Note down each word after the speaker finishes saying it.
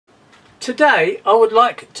Today I would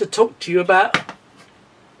like to talk to you about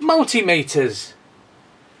multimeters.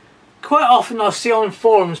 Quite often I see on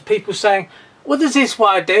forums people saying, what does this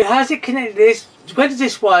wire do? How's it connected to this? Where does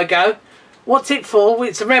this wire go? What's it for? Well,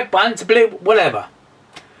 it's a red one, it's a blue, whatever.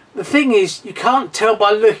 The thing is, you can't tell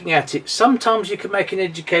by looking at it. Sometimes you can make an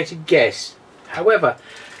educated guess. However,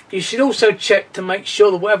 you should also check to make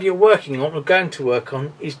sure that whatever you're working on or going to work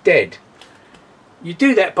on is dead. You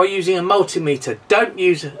do that by using a multimeter. Don't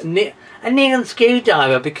use a neon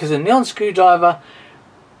screwdriver, because a neon screwdriver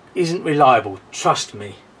isn't reliable, trust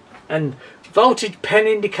me. And voltage pen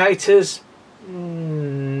indicators,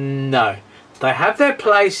 no. They have their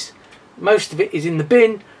place, most of it is in the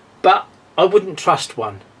bin, but I wouldn't trust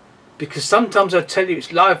one. Because sometimes they'll tell you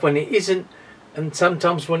it's live when it isn't, and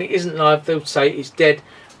sometimes when it isn't live they'll say it's dead,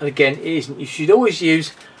 and again it isn't. You should always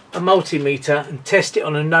use a multimeter and test it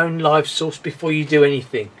on a known live source before you do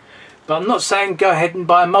anything. But I'm not saying go ahead and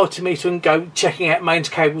buy a multimeter and go checking out mains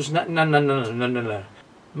cables. No.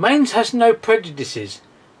 Mains has no prejudices.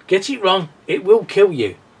 Get it wrong, it will kill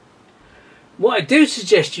you. What I do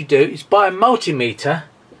suggest you do is buy a multimeter,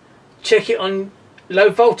 check it on low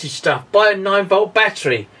voltage stuff, buy a 9-volt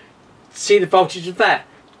battery, see the voltage of that,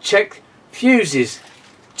 check fuses,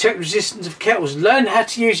 check resistance of kettles, learn how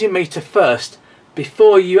to use your meter first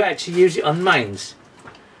before you actually use it on mains.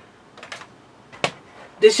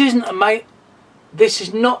 This is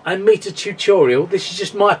not a meter tutorial, this is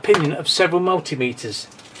just my opinion of several multimeters.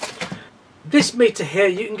 This meter here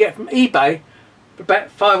you can get from eBay for about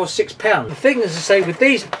 £5 or £6. The thing, as I say, with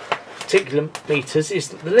these particular meters is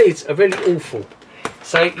that the leads are really awful.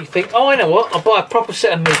 So you think, oh, I know what, I'll buy a proper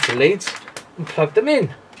set of meter leads and plug them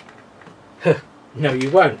in. No, you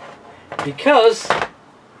won't, because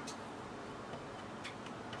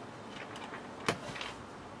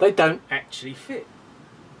they don't actually fit.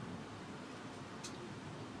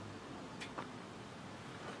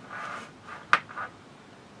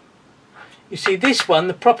 You see, this one,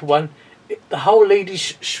 the proper one, the whole lead is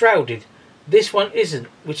shrouded. This one isn't,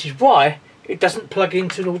 which is why it doesn't plug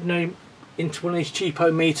into one of these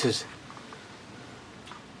cheapo meters.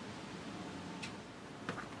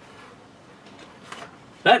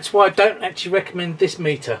 That's why I don't actually recommend this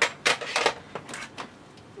meter.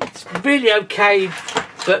 It's really okay,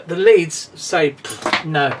 but the leads say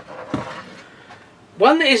no.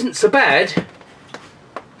 One that isn't so bad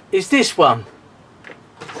is this one.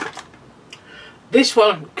 This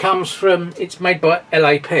one comes from, it's made by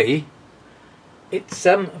LAP. It's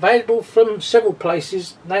available from several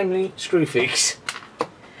places, namely Screwfix.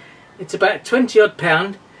 It's about 20 odd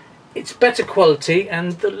pound. It's better quality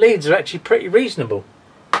and the leads are actually pretty reasonable.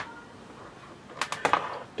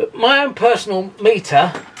 But my own personal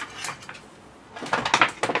meter,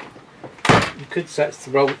 you could say it's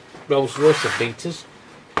the Rolls Royce of meters,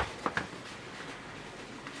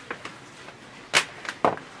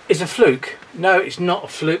 is a fluke. No, it's not a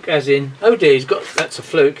fluke as in, oh dear, that's a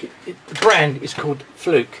fluke. The brand is called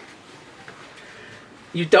Fluke.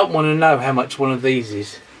 You don't want to know how much one of these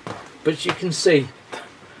is, but you can see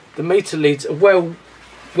the meter leads are well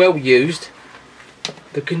used.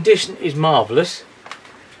 The condition is marvellous,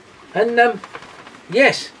 and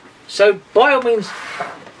yes, so by all means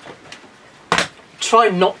try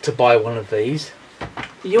not to buy one of these.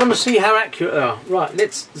 You want to see how accurate they are. Right,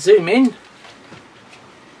 let's zoom in.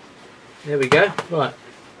 There we go. Right.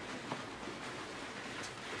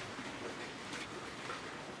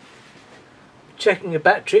 Checking the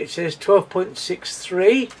battery, it says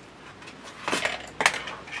 12.63.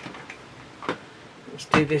 Let's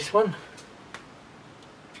do this one.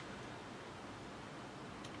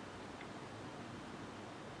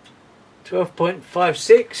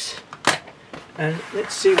 .56, and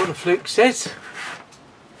let's see what the Fluke says.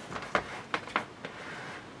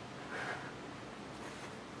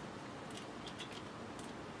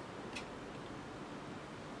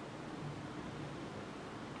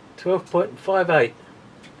 .58.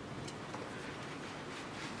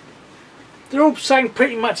 They're all saying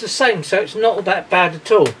pretty much the same, so it's not all that bad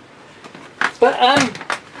at all. But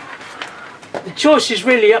the choice is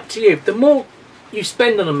really up to you. The more you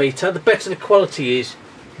spend on a meter, the better the quality is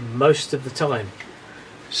most of the time.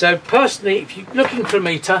 So personally, if you're looking for a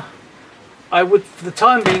meter, I would for the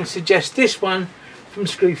time being suggest this one from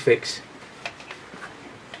Screwfix.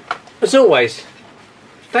 As always,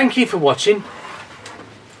 thank you for watching.